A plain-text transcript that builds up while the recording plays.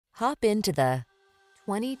Hop into the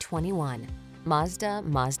 2021 Mazda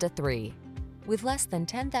Mazda3. With less than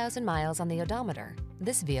 10,000 miles on the odometer,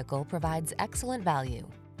 this vehicle provides excellent value.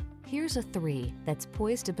 Here's a 3 that's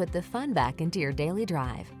poised to put the fun back into your daily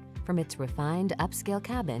drive. From its refined upscale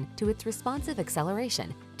cabin to its responsive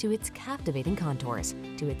acceleration to its captivating contours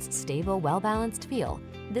to its stable, well-balanced feel,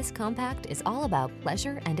 this compact is all about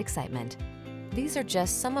pleasure and excitement. These are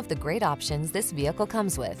just some of the great options this vehicle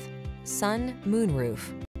comes with: sun, moonroof,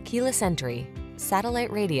 keyless entry,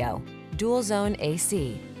 satellite radio, dual zone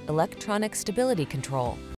AC, electronic stability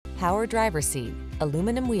control, power driver seat,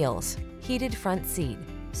 aluminum wheels, heated front seat,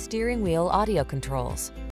 steering wheel audio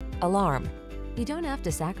controls, alarm. You don't have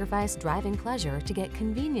to sacrifice driving pleasure to get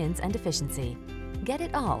convenience and efficiency. Get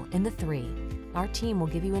it all in the 3. Our team will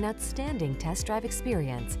give you an outstanding test drive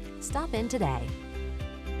experience. Stop in today.